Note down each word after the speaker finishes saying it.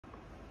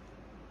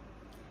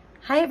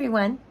Hi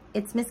everyone,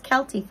 it's Miss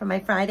Kelty for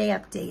my Friday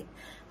update.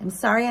 I'm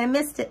sorry I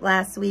missed it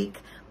last week,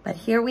 but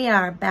here we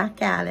are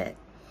back at it.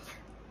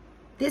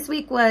 This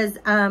week was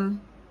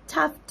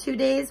tough, 2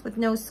 days with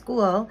no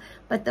school,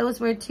 but those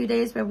were 2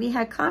 days where we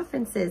had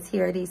conferences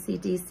here at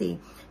ECDC.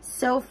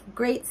 So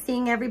great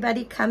seeing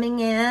everybody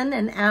coming in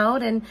and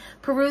out and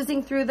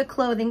perusing through the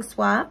clothing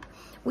swap.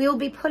 We will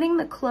be putting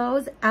the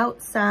clothes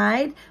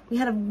outside. We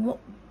had a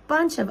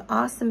bunch of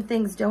awesome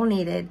things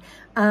donated.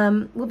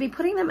 We'll be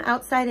putting them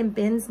outside in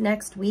bins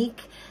next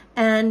week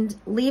and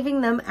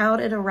leaving them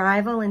out at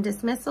arrival and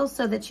dismissal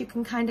so that you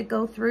can kind of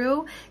go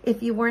through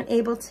if you weren't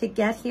able to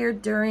get here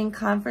during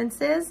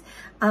conferences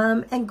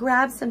and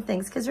grab some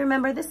things. Because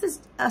remember, this is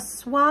a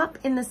swap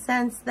in the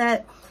sense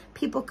that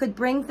people could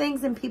bring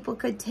things and people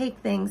could take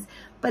things.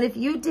 But if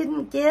you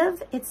didn't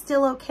give, it's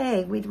still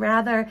okay. We'd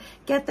rather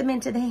get them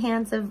into the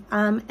hands of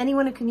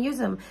anyone who can use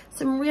them.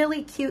 Some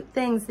really cute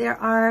things.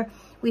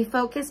 We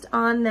focused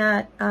on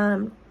that,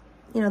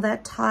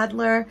 that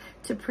toddler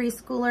to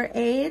preschooler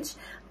age.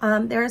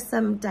 There are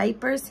some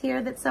diapers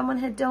here that someone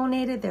had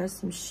donated. There's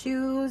some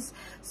shoes.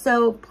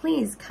 So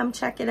please come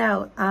check it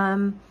out.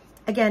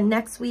 Again,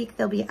 next week,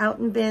 they'll be out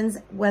in bins,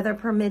 weather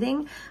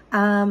permitting,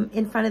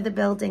 in front of the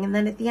building. And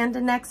then at the end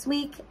of next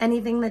week,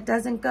 anything that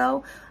doesn't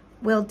go,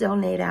 we'll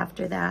donate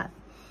after that.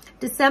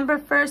 December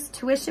 1st,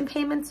 tuition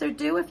payments are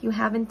due. If you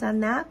haven't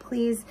done that,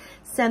 please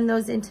send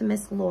those into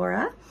Miss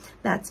Laura.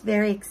 That's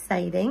very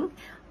exciting.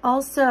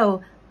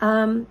 Also,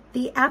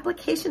 the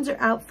applications are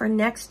out for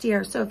next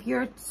year. So if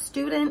your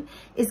student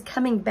is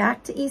coming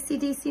back to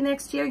ECDC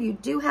next year, you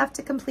do have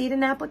to complete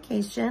an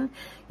application.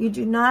 You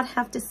do not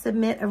have to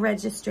submit a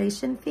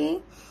registration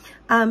fee.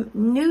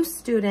 New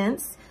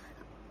students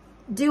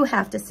do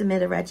have to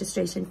submit a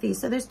registration fee.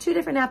 So there's two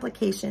different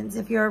applications.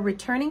 If you're a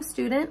returning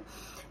student,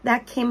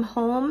 that came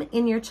home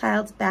in your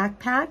child's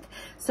backpack,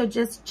 so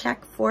just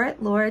check for it.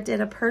 Laura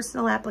did a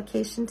personal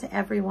application to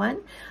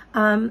everyone.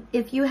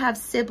 If you have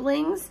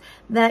siblings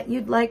that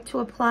you'd like to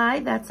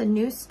apply, that's a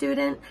new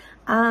student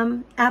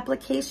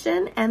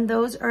application, and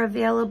those are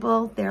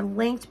available. They're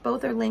linked,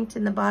 both are linked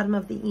in the bottom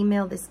of the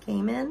email this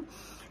came in.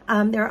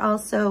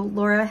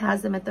 Laura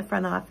has them at the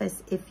front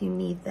office if you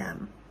need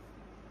them.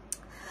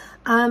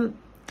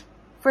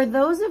 For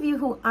those of you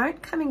who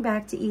aren't coming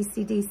back to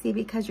ECDC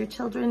because your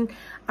children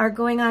are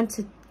going on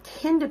to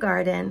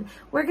kindergarten,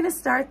 we're going to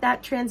start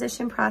that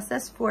transition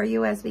process for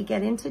you as we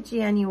get into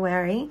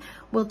January.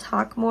 We'll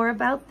talk more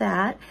about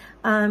that.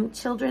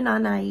 Children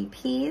on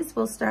IEPs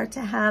will start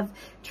to have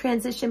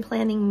transition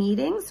planning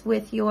meetings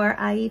with your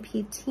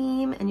IEP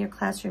team and your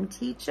classroom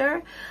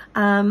teacher.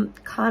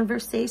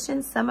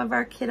 Conversations. Some of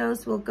our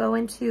kiddos will go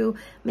into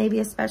maybe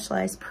a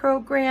specialized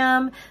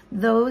program.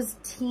 Those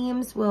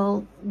teams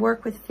will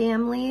work with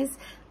families.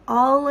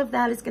 All of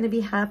that is going to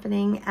be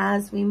happening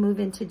as we move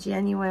into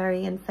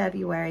January and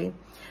February.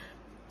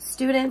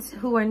 Students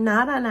who are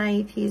not on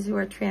IEPs, who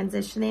are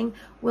transitioning,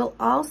 will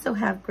also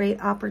have great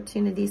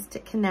opportunities to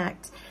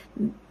connect.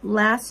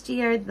 Last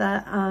year,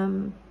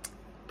 the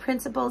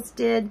principals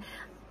did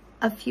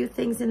a few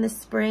things in the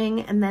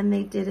spring, and then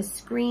they did a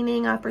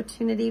screening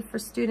opportunity for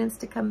students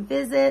to come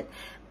visit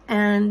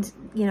and,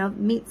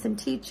 meet some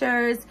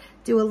teachers,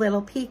 do a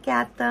little peek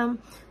at them.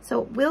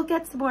 So we'll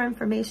get some more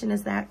information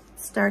as that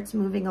starts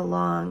moving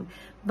along.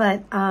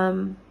 But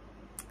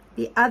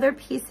the other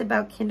piece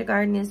about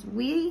kindergarten is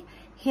we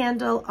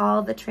handle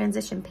all the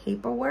transition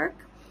paperwork.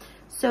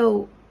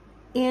 So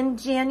in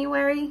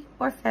January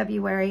or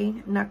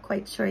February, I'm not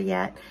quite sure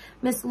yet,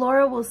 Miss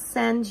Laura will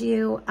send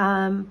you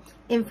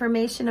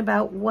information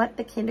about what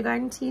the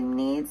kindergarten team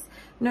needs.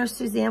 Nurse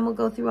Suzanne will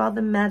go through all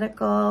the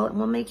medical, and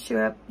we'll make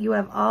sure you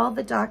have all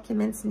the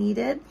documents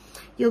needed.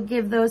 You'll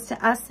give those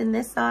to us in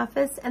this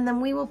office, and then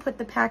we will put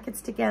the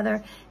packets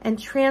together and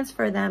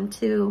transfer them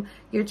to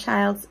your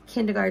child's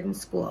kindergarten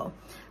school.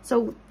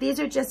 So these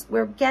are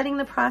we're getting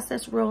the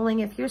process rolling.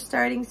 If you're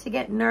starting to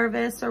get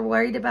nervous or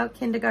worried about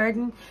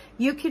kindergarten,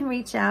 you can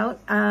reach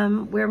out.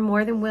 We're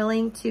more than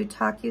willing to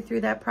talk you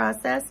through that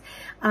process.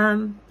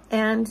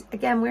 And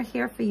again, we're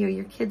here for you.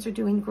 Your kids are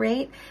doing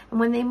great. And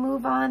when they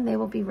move on, they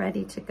will be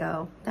ready to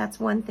go. That's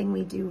one thing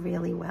we do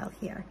really well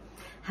here.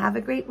 Have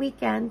a great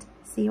weekend.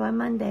 See you on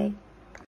Monday.